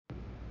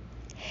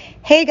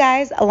Hey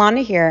guys,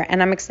 Alana here,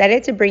 and I'm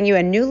excited to bring you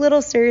a new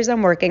little series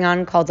I'm working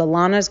on called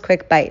Alana's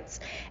Quick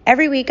Bites.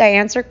 Every week I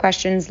answer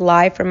questions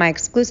live from my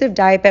exclusive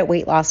Diet Bet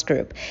weight loss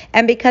group,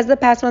 and because the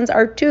past ones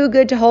are too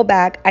good to hold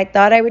back, I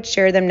thought I would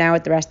share them now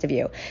with the rest of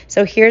you.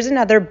 So here's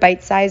another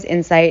bite-sized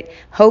insight.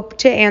 Hope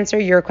to answer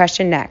your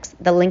question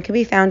next. The link can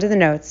be found in the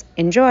notes.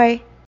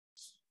 Enjoy!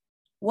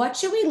 What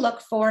should we look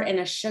for in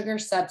a sugar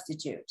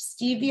substitute?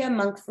 Stevia,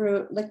 monk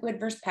fruit, liquid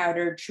versus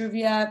powdered,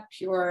 Truvia,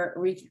 pure,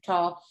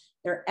 erythritol.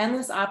 There are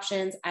endless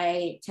options.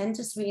 I tend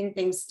to sweeten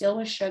things still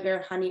with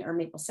sugar, honey, or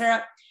maple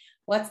syrup.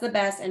 What's the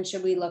best and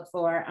should we look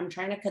for? I'm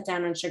trying to cut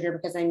down on sugar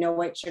because I know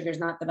white sugar is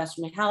not the best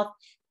for my health.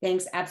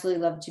 Thanks.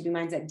 Absolutely love To Be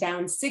Mindset.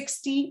 Down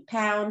 60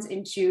 pounds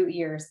in 2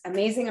 years.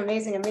 Amazing,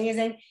 amazing,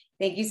 amazing.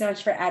 Thank you so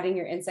much for adding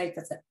your insights.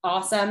 That's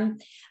awesome.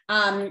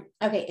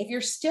 Okay, if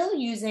you're still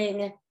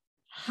using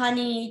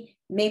honey,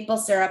 maple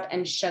syrup,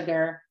 and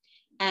sugar,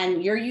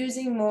 and you're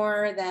using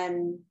more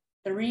than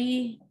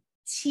 3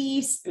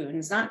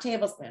 teaspoons, not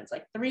tablespoons,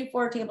 like 3,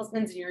 4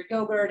 tablespoons of your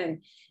yogurt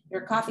and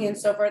your coffee and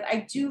so forth,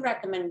 I do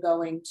recommend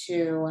going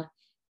to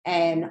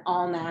an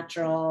all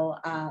natural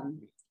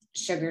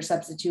sugar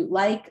substitute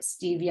like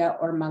stevia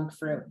or monk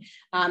fruit.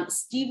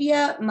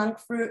 Stevia, monk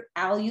fruit,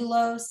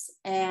 allulose,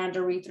 and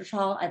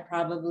erythritol, I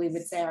probably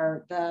would say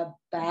are the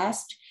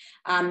best.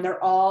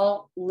 They're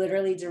all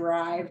literally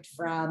derived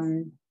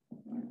from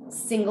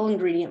single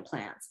ingredient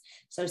plants.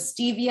 So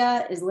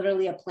stevia is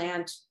literally a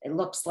plant. It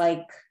looks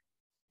like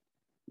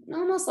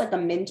almost like a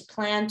mint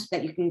plant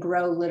that you can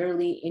grow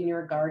literally in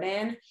your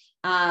garden.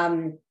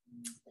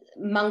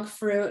 Monk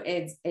fruit,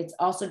 it's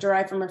also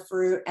derived from a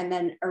fruit. And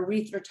then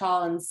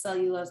erythritol and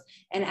cellulose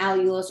and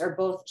allulose are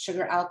both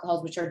sugar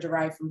alcohols, which are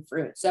derived from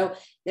fruit. So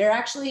they're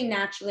actually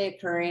naturally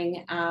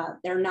occurring.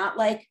 They're not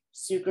like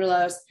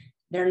sucralose.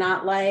 They're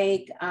not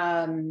like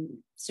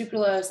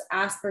sucralose,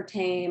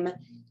 aspartame.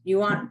 You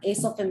want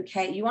asulfame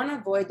K. You want to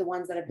avoid the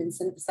ones that have been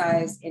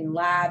synthesized in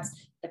labs,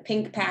 the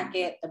pink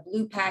packet, the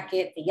blue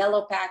packet, the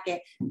yellow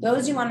packet.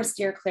 Those you want to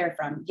steer clear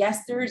from. Yes,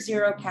 they're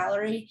 0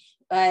 calorie,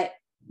 but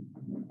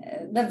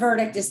the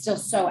verdict is still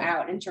so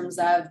out in terms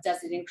of,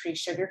 does it increase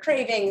sugar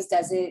cravings?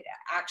 Does it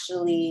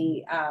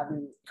actually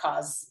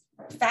cause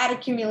fat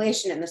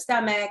accumulation in the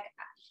stomach?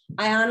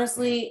 I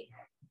honestly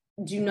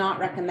do not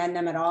recommend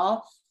them at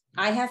all.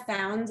 I have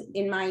found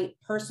in my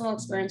personal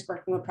experience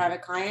working with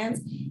private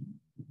clients,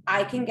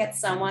 I can get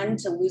someone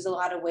to lose a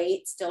lot of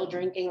weight still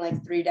drinking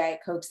like 3 Diet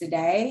Cokes a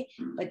day,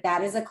 but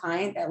that is a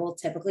client that will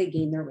typically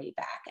gain their weight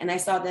back. And I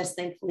saw this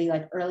thankfully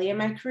like early in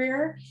my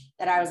career,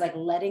 that I was like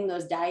letting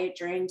those diet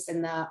drinks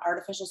and the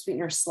artificial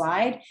sweeteners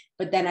slide,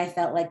 but then I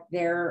felt like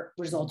their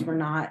results were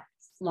not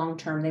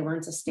long-term, they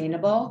weren't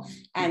sustainable.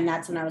 And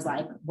that's when I was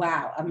like,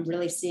 wow, I'm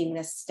really seeing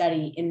this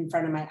study in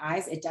front of my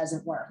eyes. It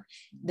doesn't work.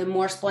 The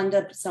more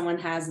Splenda someone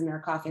has in their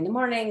coffee in the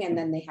morning, and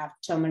then they have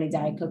so many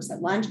Diet Cokes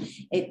at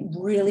lunch, it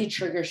really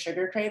triggers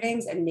sugar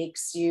cravings and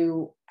makes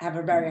you have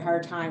a very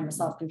hard time with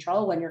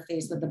self-control when you're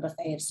faced with a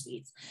buffet of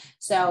sweets.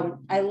 So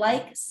I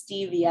like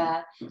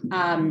stevia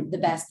the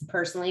best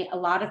personally. A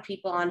lot of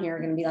people on here are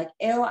going to be like,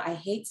 ew, I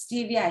hate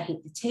stevia. I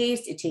hate the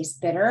taste. It tastes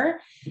bitter.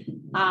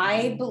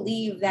 I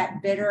believe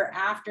that bitter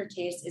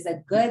aftertaste is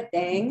a good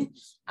thing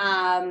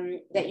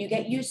that you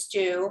get used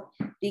to,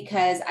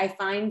 because I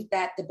find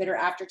that the bitter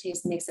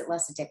aftertaste makes it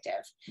less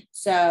addictive.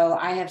 So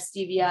I have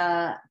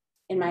stevia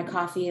in my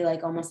coffee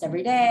like almost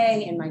every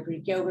day, in my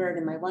Greek yogurt,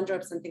 in my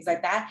Wondrops and things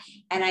like that.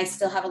 And I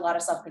still have a lot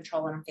of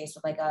self-control when I'm faced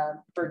with like a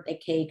birthday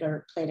cake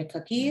or plate of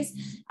cookies.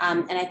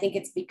 And I think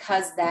it's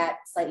because that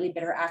slightly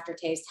bitter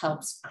aftertaste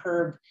helps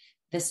curb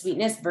the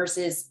sweetness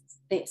versus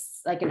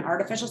like an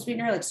artificial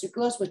sweetener like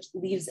sucralose, which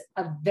leaves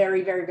a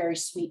very, very, very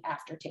sweet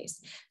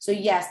aftertaste. So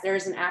yes, there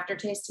is an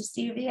aftertaste to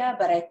stevia,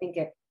 but I think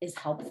it is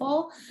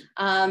helpful.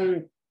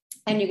 And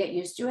you get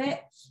used to it.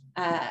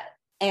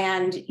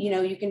 And, you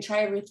know, you can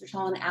try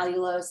erythritol and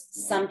allulose.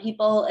 Some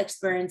people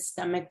experience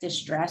stomach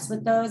distress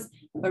with those,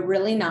 but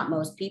really not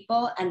most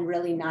people, and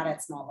really not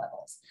at small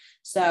levels.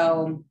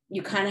 So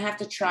you kind of have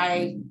to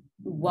try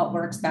what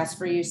works best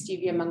for you.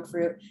 Stevia, monk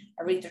fruit,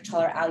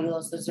 erythritol, or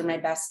allulose. Those are my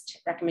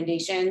best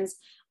recommendations.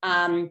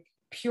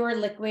 Pure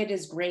liquid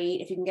is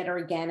great. If you can get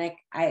organic,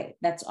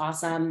 that's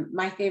awesome.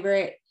 My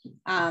favorite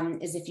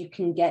is if you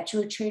can get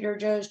to a Trader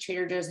Joe's.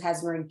 Trader Joe's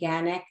has an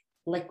organic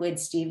liquid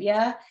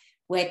stevia,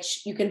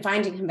 which you can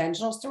find in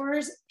conventional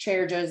stores.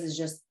 Trader Joe's is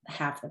just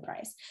half the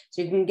price.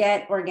 So you can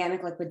get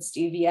organic liquid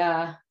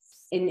stevia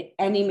in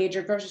any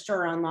major grocery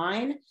store or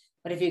online.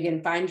 But if you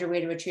can find your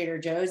way to a Trader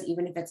Joe's,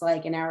 even if it's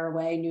like an hour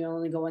away and you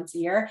only go once a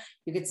year,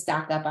 you could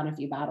stock up on a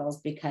few bottles,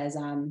 because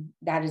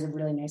that is a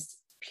really nice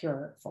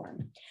pure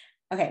form.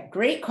 Okay,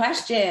 great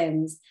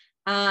questions.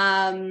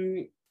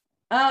 Tabby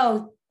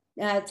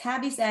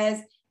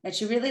says that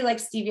she really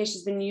likes stevia.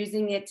 She's been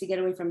using it to get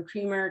away from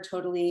creamer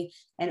totally,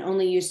 and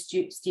only use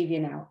stevia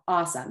now.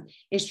 Awesome.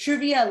 Is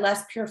Truvia a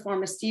less pure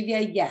form of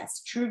stevia?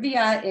 Yes.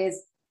 Truvia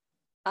is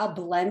a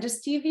blend of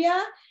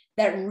stevia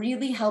that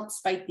really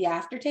helps fight the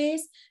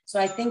aftertaste. So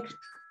I think,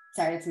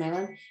 sorry, it's my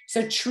one.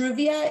 So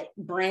Truvia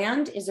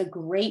brand is a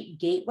great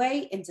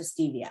gateway into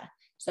stevia.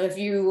 So if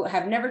you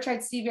have never tried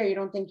stevia, or you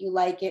don't think you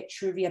like it,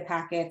 Truvia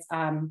packets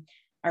are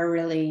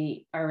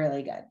really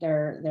good.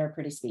 They're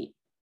pretty sweet.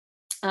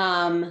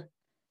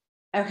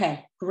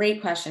 Okay,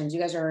 great questions. You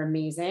guys are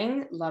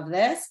amazing. Love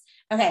this.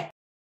 Okay,